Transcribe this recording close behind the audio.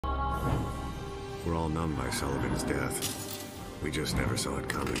We're all numb by Sullivan's death. We just never saw it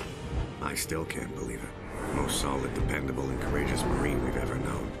coming. I still can't believe it. Most solid, dependable, and courageous Marine we've ever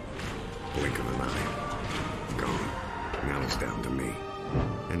known. Blink of an eye. Gone. Now it's down to me.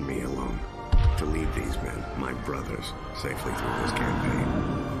 And me alone. To lead these men, my brothers, safely through this campaign.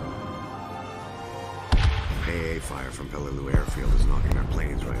 AA fire from Peleliu Airfield is knocking our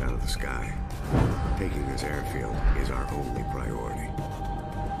planes right out of the sky. Taking this airfield is our only priority.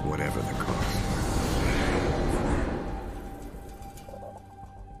 Whatever the cost.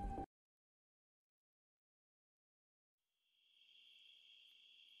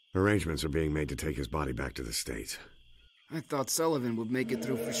 Arrangements are being made to take his body back to the States. I thought Sullivan would make it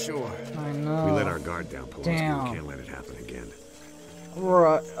through for sure. I know. We let our guard down, Pulaski. Damn. We can't let it happen again.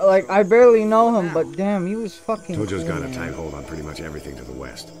 Right. Like, I barely know him, but damn, he was fucking Tojo's cool, got a man. tight hold on pretty much everything to the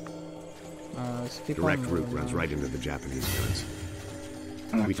west. Let's keep Direct on route moving, runs man. right into the Japanese guns.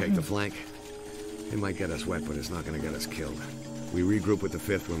 We take the flank. It might get us wet, but it's not going to get us killed. We regroup with the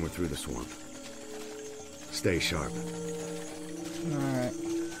 5th when we're through the swamp. Stay sharp. Alright.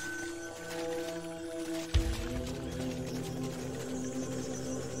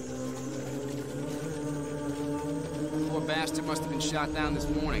 Poor bastard must have been shot down this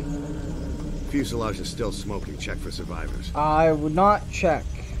morning. Fuselage is still smoking. Check for survivors. I would not check.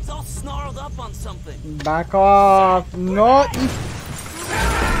 It's all snarled up on something. Back off. Not.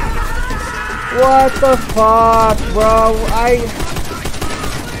 What the fuck, bro?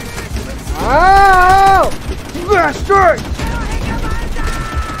 Ow! Bastard!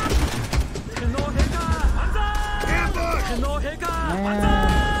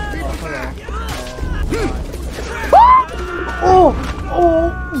 Oh!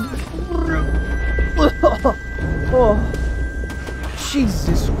 Oh!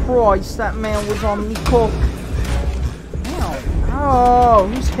 Jesus Christ, that man was on me cook. Ow! Oh,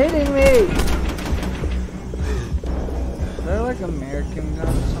 who's hitting me? Is there like American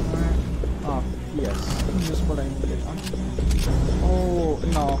gun somewhere? Oh, yes. Just what I needed. Oh,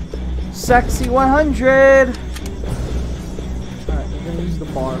 no. Sexy 100! Alright, we're gonna use the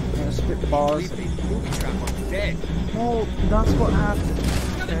bar. We're gonna spit bars. Dead. Well, that's what happened.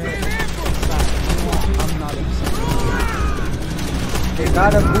 Okay. I'm not upset. They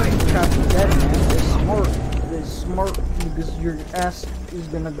got a booby trap dead, man. They're smart. They're smart because your ass is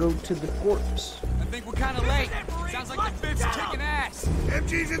gonna go to the corpse. I think we're kind of late. Sounds like the 5th's kicking ass.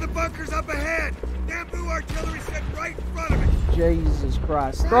 MG's in the bunkers up ahead. Bamboo artillery set right in front of it. Jesus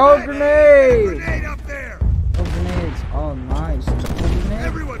Christ. Throw a grenade! Grenade up there. Oh, grenades. Oh, nice. Grenade.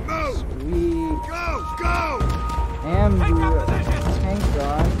 Everyone move. Sweet. Go, go. Ambu. Thank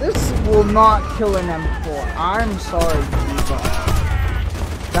God. This will not kill an M4. I'm sorry, people.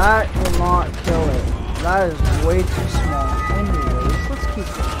 That will not kill it. That is way too small. Anyways, let's keep it.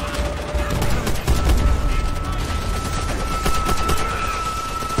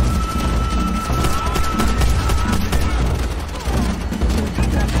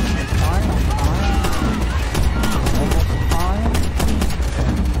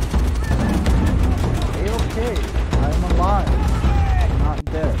 Okay. I'm alive. Not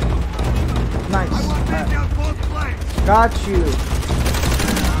dead. Nice. Got you.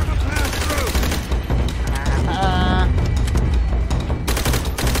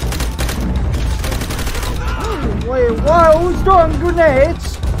 Wait, what? Who's throwing grenades?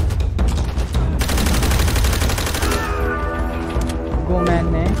 Go, man,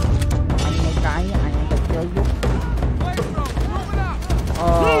 I'm the guy. I am the kill you.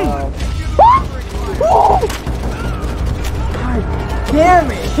 God damn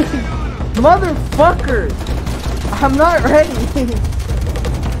it! Motherfucker! I'm not ready.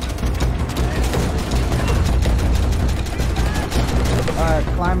 Alright,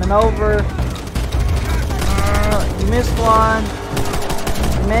 climbing over. You missed one.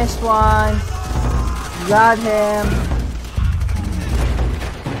 You missed one. You got him.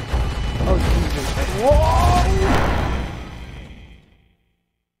 Oh, Jesus. Whoa!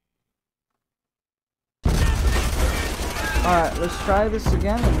 Alright, let's try this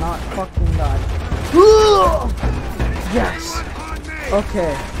again and not fucking die. Yes!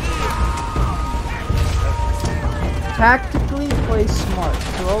 Okay. Tactically play smart.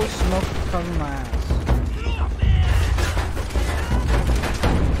 Throw smoke to cover my ass.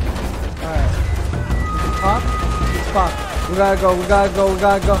 Alright. Pop? Pop. We gotta go, we gotta go, we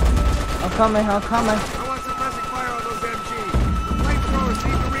gotta go. I'm coming, I'm coming. I want suppressing fire on those MGs. Flamethrowers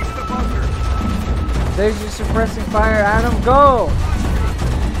need to reach the bunker. There's your suppressing fire, Adam. Go!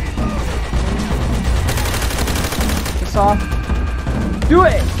 Piss off. Do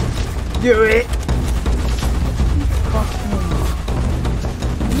it! Do it! You fucking...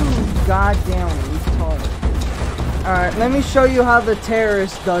 You goddamn Alright, let me show you how the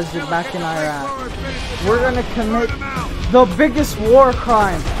terrorist does it back in Iraq. We're gonna commit the biggest war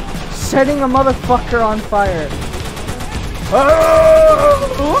crime. Setting a motherfucker on fire.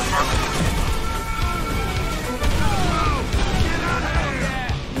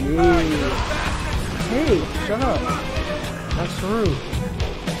 Hey, shut up. That's rude.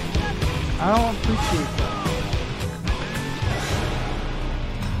 I don't appreciate that.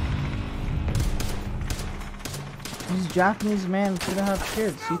 This Japanese man couldn't have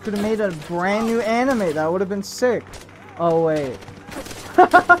kids. He could have made a brand new anime. That would have been sick. Oh, wait.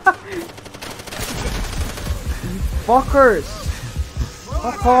 Fuckers!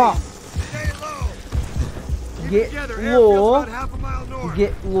 Fuck off! Get low.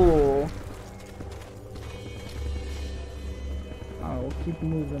 Get low. Alright, we'll keep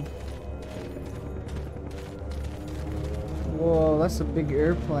moving. Whoa, that's a big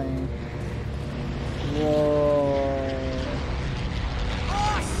airplane. Whoa.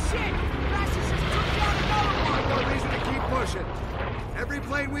 Oh shit! Rassus just took down another one! No reason to keep pushing. Every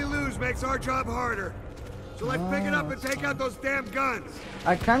plane we lose makes our job harder. So let's pick it up and take out those damn guns.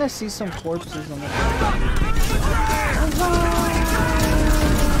 I kind of see some corpses on the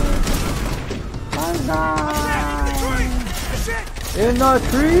in the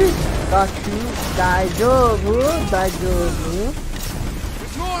tree. Got you. Daijoubu.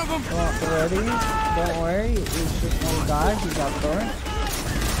 There's more of them! Ready? Don't worry. It's just one guy. He got burned.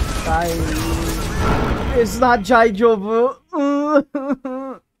 It's not Daijoubu.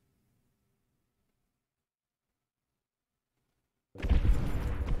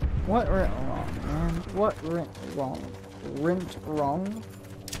 What went wrong, man? What went wrong?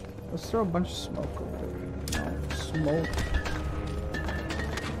 Let's throw a bunch of smoke over there. No, smoke.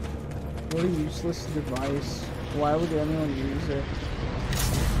 What a useless device. Why would anyone use it?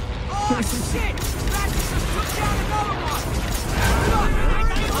 Oh shit! Rassus just took down another one!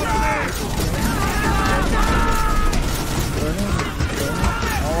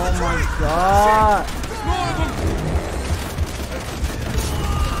 Oh my god! There's more of them!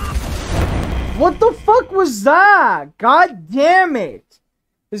 What the fuck was that? God damn it!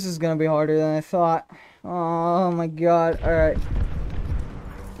 This is gonna be harder than I thought. Oh my god. Alright.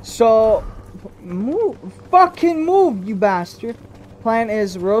 So, move. Fucking move, you bastard. Plan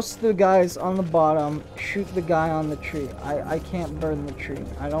is roast the guys on the bottom, shoot the guy on the tree. I can't burn the tree.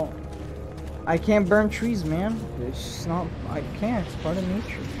 I can't burn trees, man. It's just not, I can't. It's part of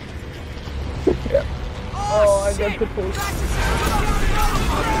nature. Oh, I got the post.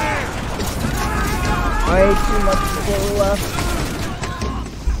 Way too much people left.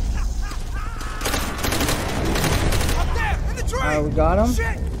 Alright, we got him.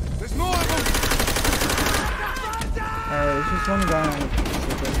 There's more of them! Alright, there's just one guy on the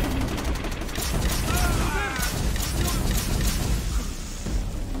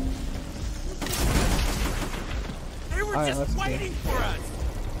They were just waiting for us!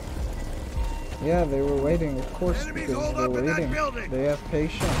 Yeah, they were waiting, of course, because they're waiting. They have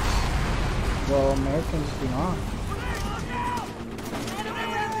patience. Well, Americans do not.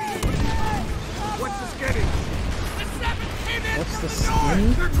 What's the skinny? What's the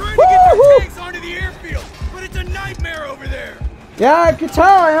skinny? They're trying to get their tanks onto the airfield, but it's a nightmare over there! Yeah, I could tell.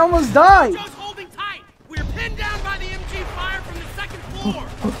 I almost died. Joe's holding tight! We're pinned down by the MG fire from the second floor!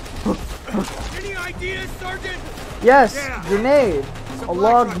 Any ideas, Sergeant? Yes, Yeah. grenade. A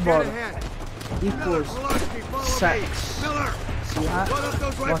log bug Miller, equals Pulaski, follow sex. me. Miller, See that? load up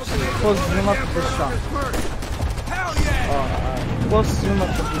those Watch rifles this. and Close blow zoom that up damn this bird shot. on his bird. Hell yeah! Close zoom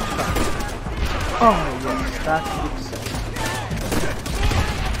up the blue shot. Oh yes, that's what you said.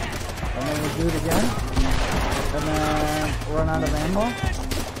 And then we do it again. And then run out of ammo.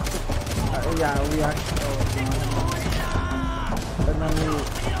 Yeah, we actually. And then we.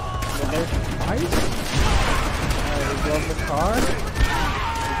 There's ice. We blow up the car.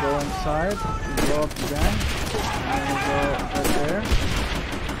 We go inside. We blow up again. And we go right there.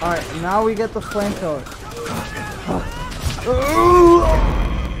 Alright, now we get the flamethrower.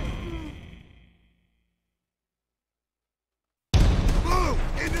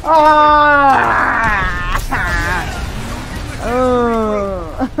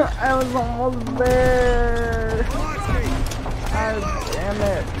 I was almost there. God damn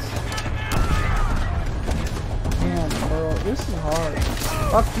it. Man, bro, this is hard.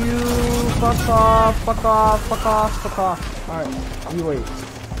 Fuck you. Fuck off. Fuck off. Fuck off. Fuck off. Alright, you wait.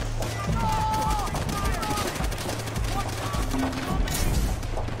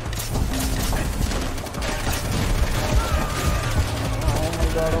 Oh my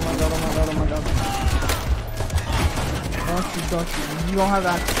god, oh my god, oh my god, oh my god. Don't you, you don't have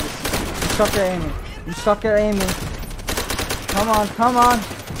access. You suck at aiming. You suck at aiming. Come on, come on.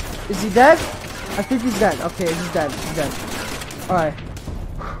 Is he dead? I think he's dead. Okay, he's dead. He's dead. Alright.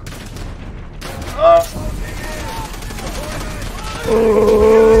 Oh!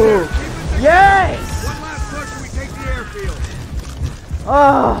 Yes! One last push and we take the airfield.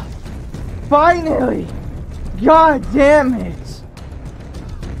 Ah! Finally! God damn it!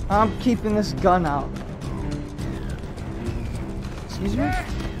 I'm keeping this gun out. Excuse me?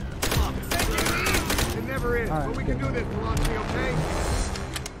 It never is, All right, but we can do this, Velocity, okay?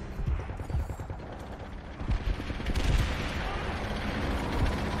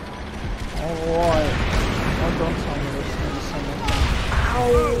 Alright. Oh, don't tell me there's gonna be someone. Ow!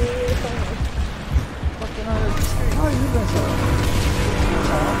 Fucking hurts. How are you guys doing?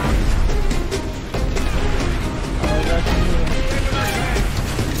 Alright, that's me.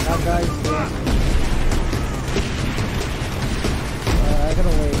 That guy's there. I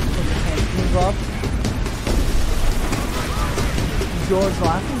gotta wait. Move up. George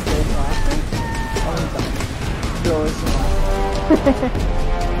laughing? George laughing? Oh, he's done. George laughing.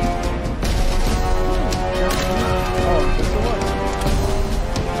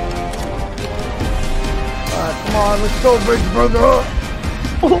 Alright, come on, let's go, big brother!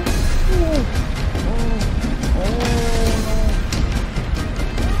 Oh, no.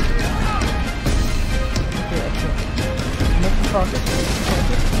 Okay. Making progress,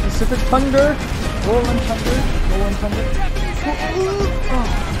 Pacific Thunder! Rolling Thunder! Oh,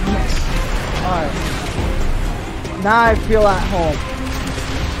 nice. Alright. Now I feel at home.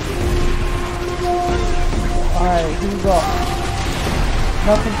 Alright, here we go.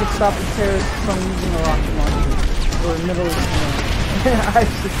 Nothing can stop the terrorists from using a rocket launcher. Or a Middle Eastern. I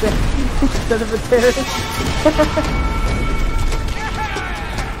should say, instead of a terrorist.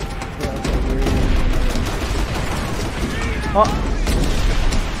 Oh!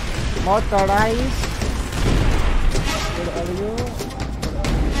 Motorize! Where are you?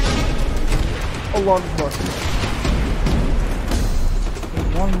 A logbook. There's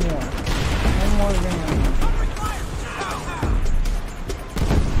one more. One more ring.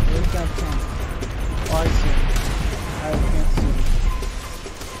 Where's that tank? Oh, I see him. I can't see him.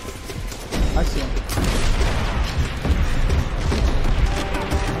 I see him.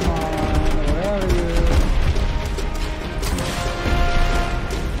 Come on, where are you?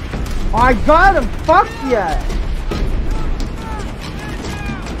 Oh, I got him! Fuck yeah!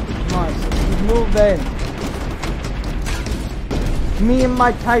 Nice. He's moved in. Me and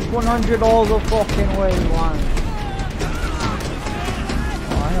my Type 100 all the fucking way, man.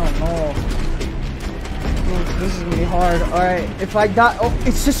 Oh, I don't know. Dude, this is gonna be hard. Alright, if I die. Oh,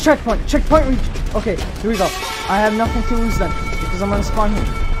 it's just checkpoint. Checkpoint reach. Okay, here we go. I have nothing to lose then because I'm gonna spawn here.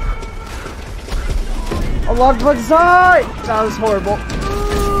 A lot of bugs die! That was horrible.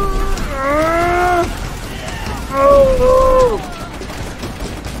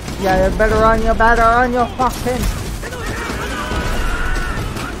 Yeah, you better run, you better run, you fucking.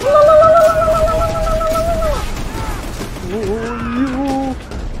 Oh, you.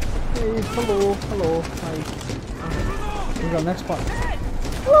 Hey, hello, hello, hi. Here we go, next part.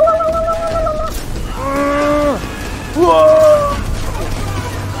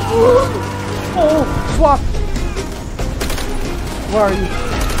 Oh, swap. Where are you?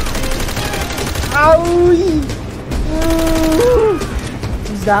 Owie!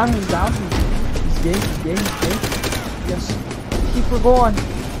 He's down, he's down. He's gay, he's gay, he's gay. Yes. Keep her going.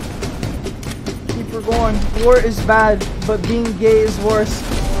 Keep her going. War is bad, but being gay is worse.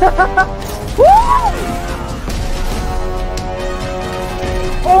 Woo!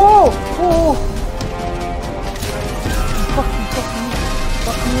 Oh! Oh!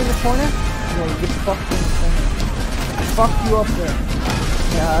 Fuck you in the corner? Yeah, get fucked in the corner. Fuck you up there.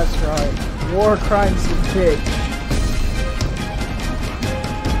 Yeah, that's right. War crimes is big.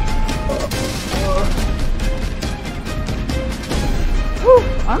 Whew,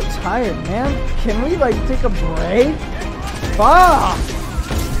 I'm tired, man. Can we, like, take a break? Fuck!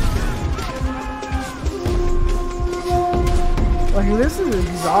 Like, this is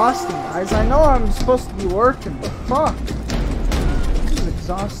exhausting, guys. I know I'm supposed to be working, but fuck. This is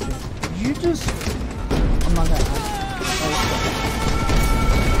exhausting. You just... I'm not gonna ask.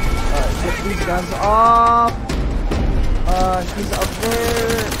 Alright, get these guys off. He's up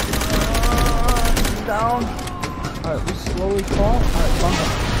there. He's down. Alright, we slowly fall. Alright, bump up.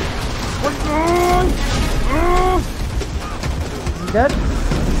 What's on? Is he dead?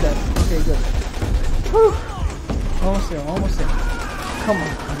 He's dead. Okay, good. Whew. Almost there, almost there. Come on.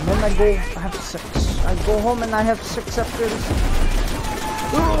 And then I have 6. I go home and I have 6 after this.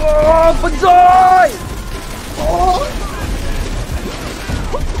 Oh, banzai! Oh!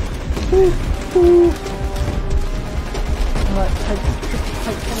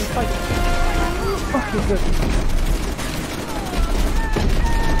 Fight. Okay, good.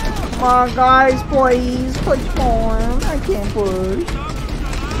 Come on, guys, please. Push more. I can't push.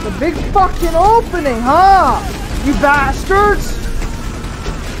 The big fucking opening, huh? You bastards!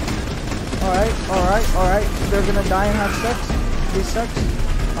 Alright. They're gonna die and have sex. This sex.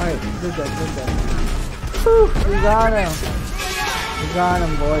 Alright, they're dead. Whew, we got him. We got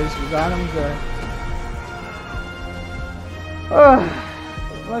him, boys. We got him good.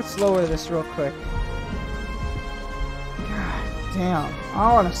 Let's lower this real quick. God damn.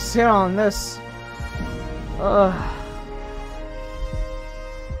 I want to sit on this.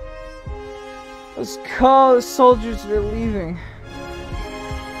 Let's call the soldiers. They're leaving.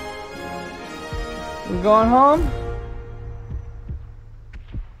 We're going home?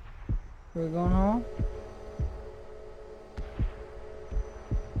 We're going home?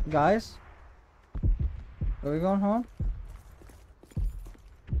 Guys? Are we going home?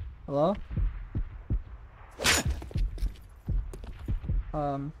 Hello?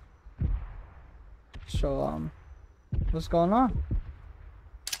 What's going on?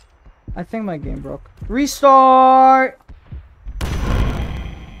 I think my game broke. Restart!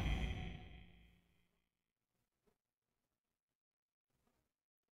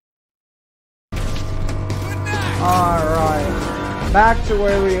 Alright. Back to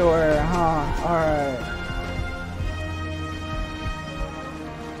where we were, huh? Alright.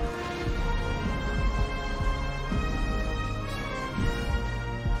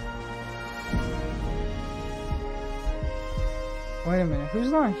 Wait a minute,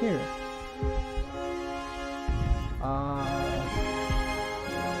 who's not here?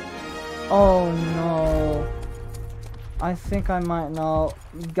 Oh no. I think I might know.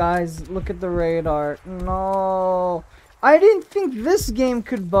 Guys, look at the radar. No. I didn't think this game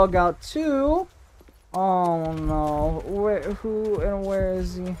could bug out too. Oh no. Who and where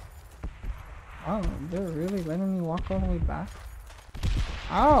is he? Oh, they're really letting me walk all the way back?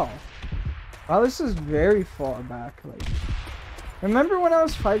 Oh. Wow, this is very far back. Like, remember when I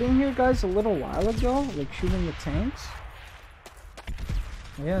was fighting here, guys, a little while ago? Like, shooting the tanks?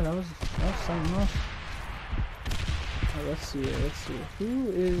 Yeah, that was something else. Oh, let's see. Who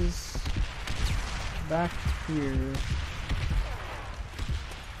is back here?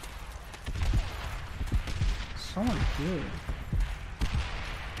 Someone here.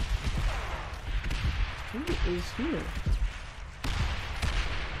 Who is here?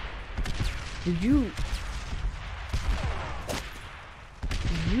 Did you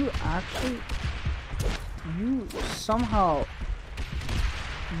actually... You somehow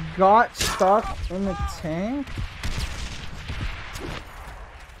got stuck in the tank?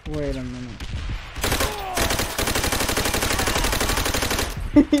 Wait a minute.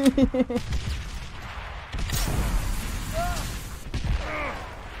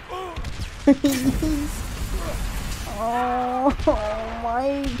 Oh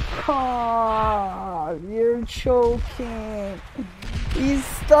my god, you're choking. He's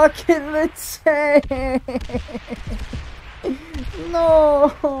stuck in the tank.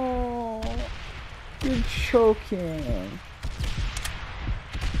 No, you're choking.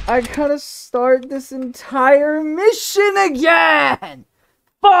 I gotta start this entire mission again.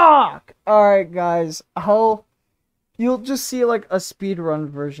 Fuck. Alright guys, you'll just see like a speedrun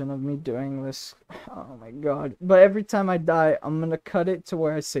version of me doing this. Oh my god. But every time I die, I'm gonna cut it to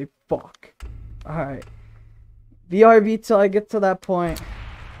where I say fuck. Alright. BRB till I get to that point.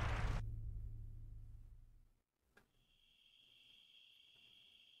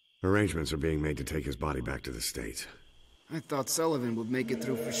 Arrangements are being made to take his body back to the States. I thought Sullivan would make it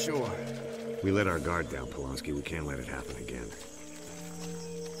through for sure. We let our guard down, Polonsky. We can't let it happen again.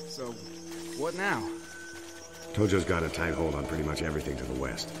 So, what now? Tojo's got a tight hold on pretty much everything to the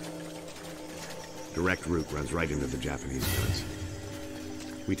west. Direct route runs right into the Japanese guns.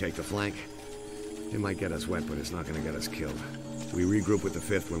 We take the flank. It might get us wet, but it's not gonna get us killed. We regroup with the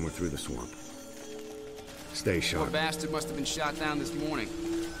 5th when we're through the swamp. Stay sharp. Poor bastard must have been shot down this morning.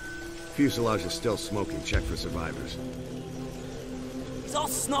 Fuselage is still smoking. Check for survivors. He's all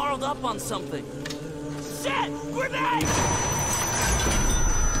snarled up on something. Shit! Grenade!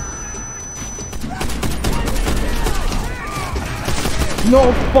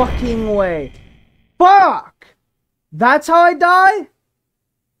 No fucking way. Fuck! That's how I die?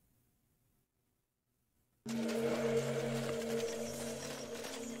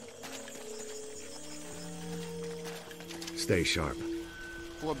 Stay sharp.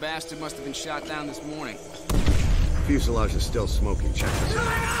 Poor bastard must have been shot down this morning. Fuselage is still smoking. Check for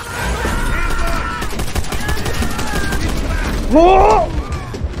survivors. Whoa!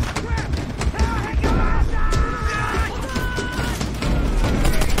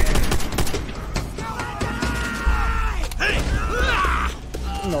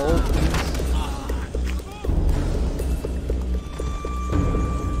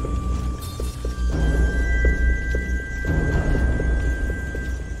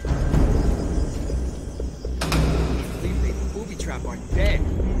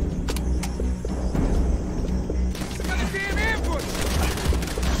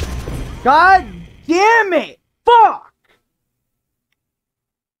 God damn it! Fuck!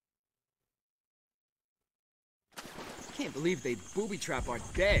 Can't believe they booby trap our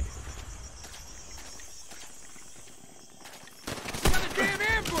dead. Another damn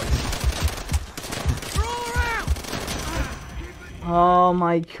ambush! Roll around! Oh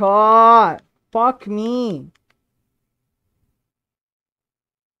my god! Fuck me!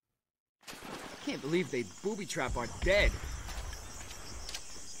 Can't believe they booby trap our dead.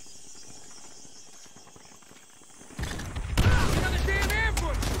 Another damn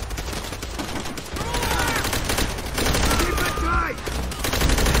ambush! Roll around! Keep it tight!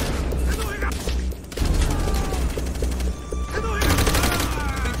 Think we're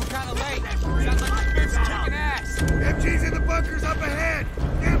kinda late. Sounds like the Smiths kicking ass. MG's in the bunkers up ahead.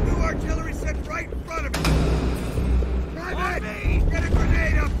 Damn new artillery set right in front of me. Private, get a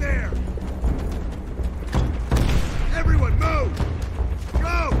grenade up there. Everyone move!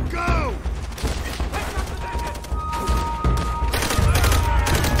 Go! Go!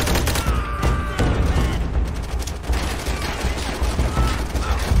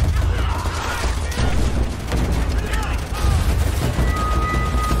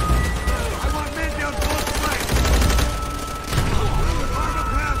 I want men down both flanks. Arm a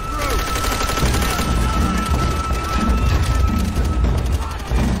path through.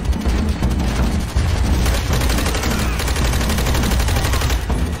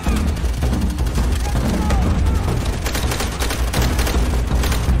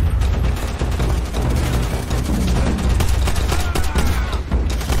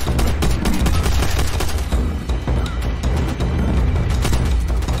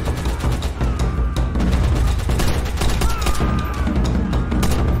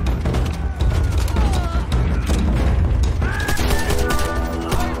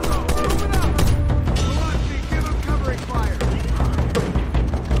 Give them covering fire.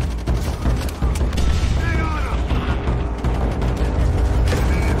 Stay on them.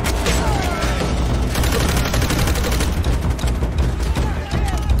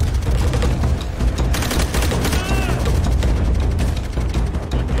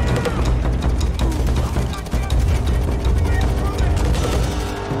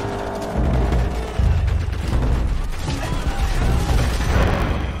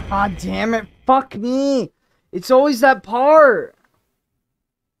 God damn it! Fuck me! It's always that part!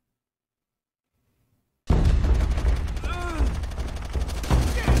 Everyone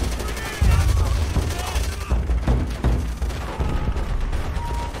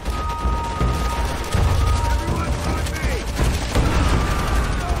on me!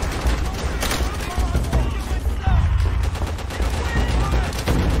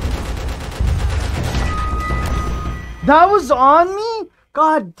 That was on me?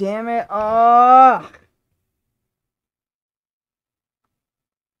 God damn it! Everyone on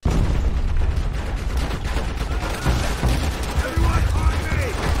me!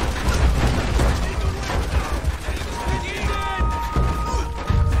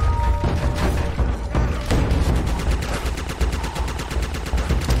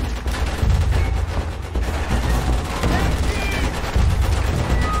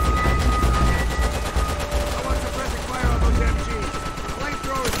 I want suppressing fire on those MGs.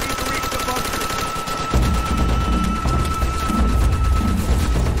 Flamethrowers need to reach the bunker.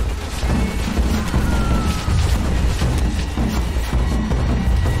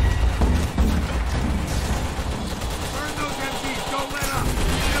 Burn those MGs, don't let up.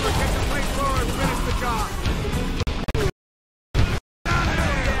 Never catch a flamethrower and finish the job.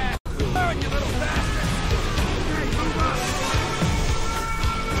 Burn, you little bastard! Okay, move up.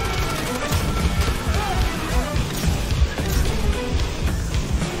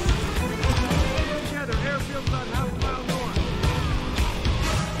 Together, airfield's about half a mile north.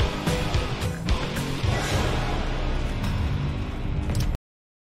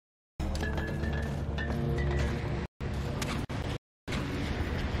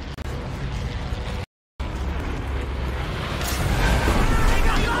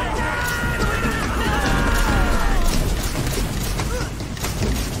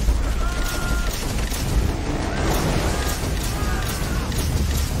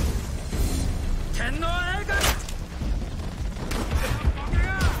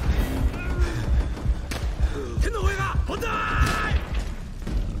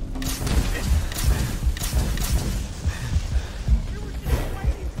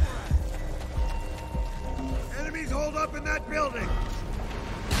 Enemies hold up in that building.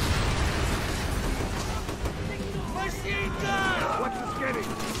 Machine gun! What's the skinny?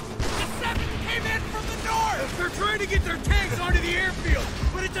 The 7 came in from the north! They're trying to get their tanks onto the airfield,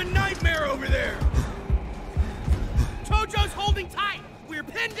 but it's a nightmare over there! Tojo's holding tight! We're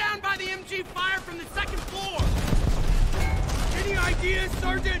pinned pinned down by the MG fire from the second floor. Any ideas,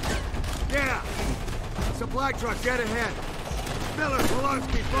 Sergeant? Yeah. Supply truck, dead ahead. Miller,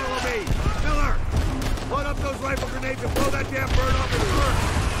 Polanski, follow me. Miller, load up those rifle grenades and blow that damn bird off his bird.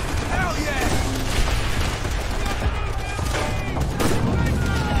 Hell yeah!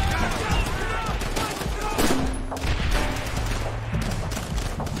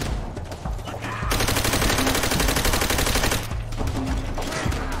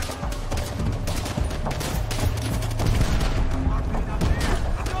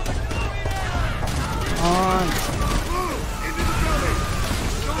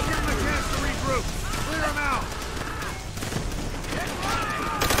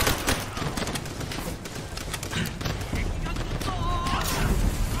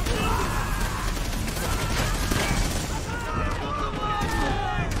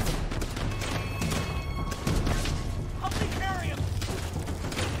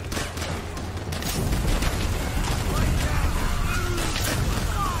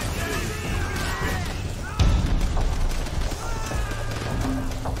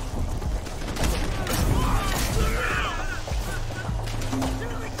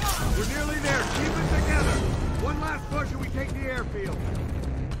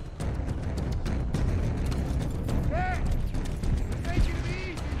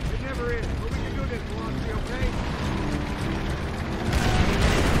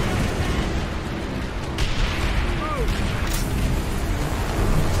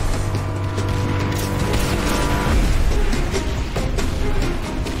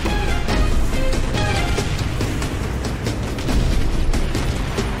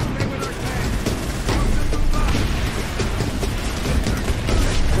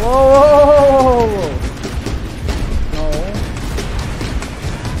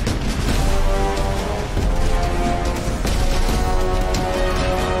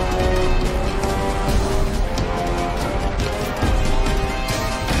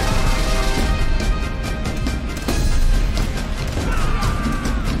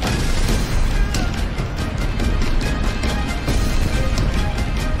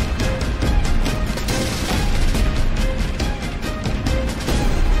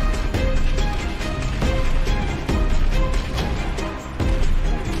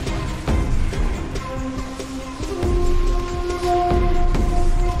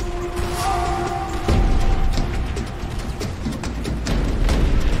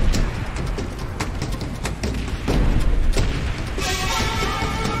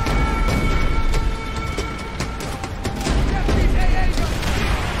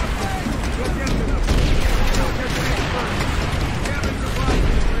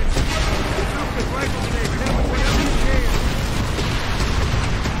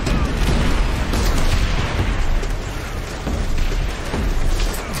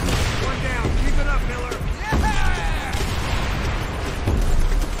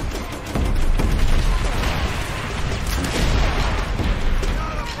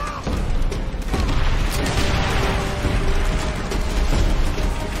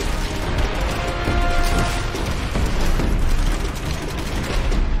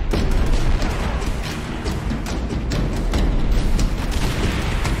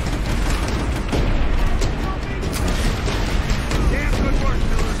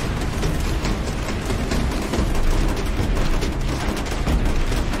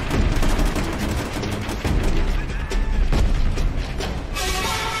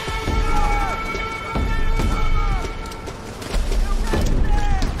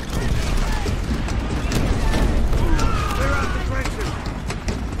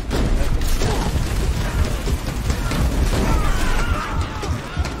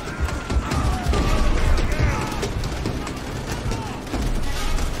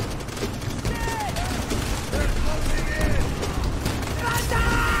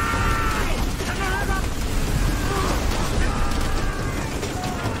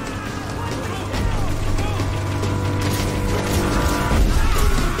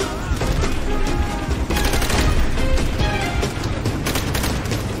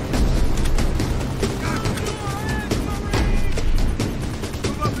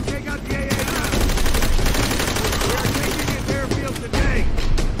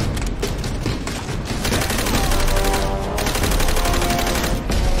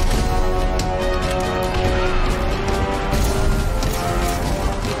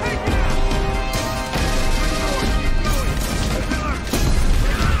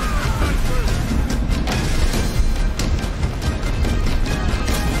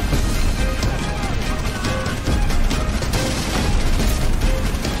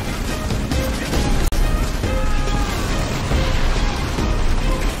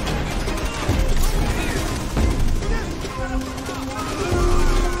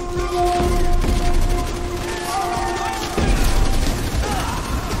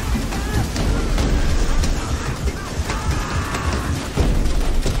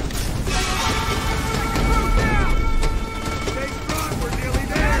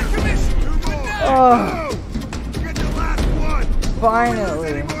 Oh, Get the last one! finally.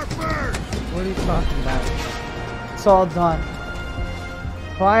 Any more birds? What are you talking about? It's all done.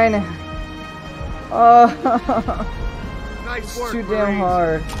 Fine. Nice It's work, too damn Marines.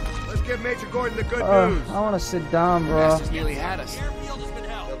 hard. Let's give Major Gordon the good news. I want to sit down, bro. Bastards nearly had us. Airfield has been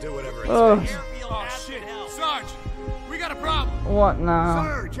held. They'll do whatever it Ugh. takes. Airfield Oh, has shit. been held. Sarge, we got a problem. What now?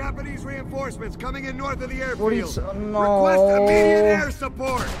 Sir, Japanese reinforcements coming in north of the airfield. What are you no. Request immediate air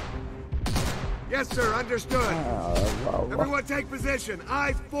support. Yes, sir. Understood. Oh, Everyone take position.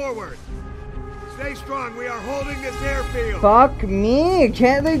 Eyes forward. Stay strong. We are holding this airfield. fuck me.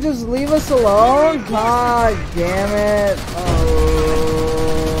 Can't they just leave us alone? God damn it.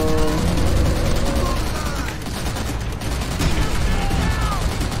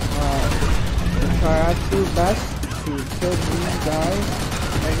 Try our absolute best to kill these guys.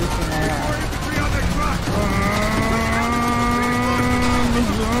 Everything I have. Infantry on the truck.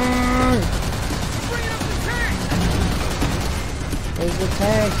 Where's the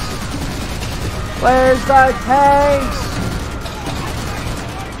tanks? Where's the tanks?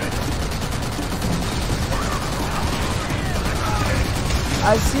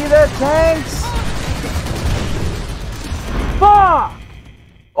 I see the tanks. Fuck!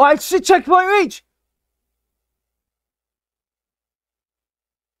 Oh, I should checkpoint reach.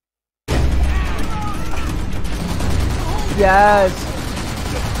 Yes.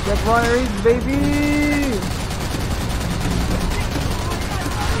 Checkpoint reach, baby.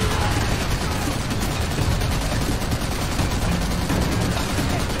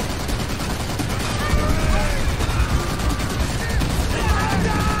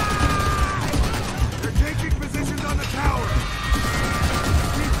 They're taking positions on the tower.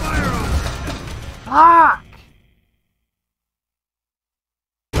 Keep fire on them. Fuck!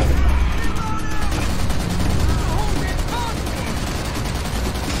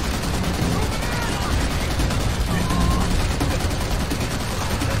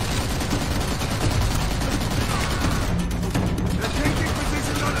 They're taking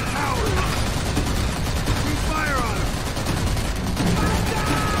positions on the tower. Keep fire on them.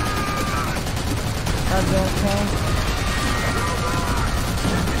 Goddamn tank.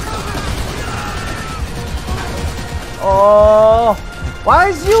 Oh, why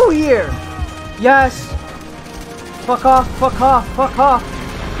is you here? Yes. Fuck off, fuck off, fuck off.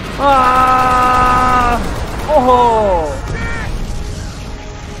 Ah! Oh!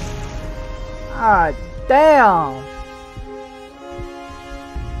 Ah, damn.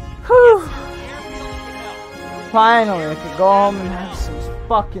 Whew. Finally, I could go home and have some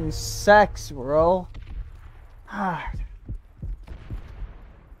fucking sex, bro. Ah.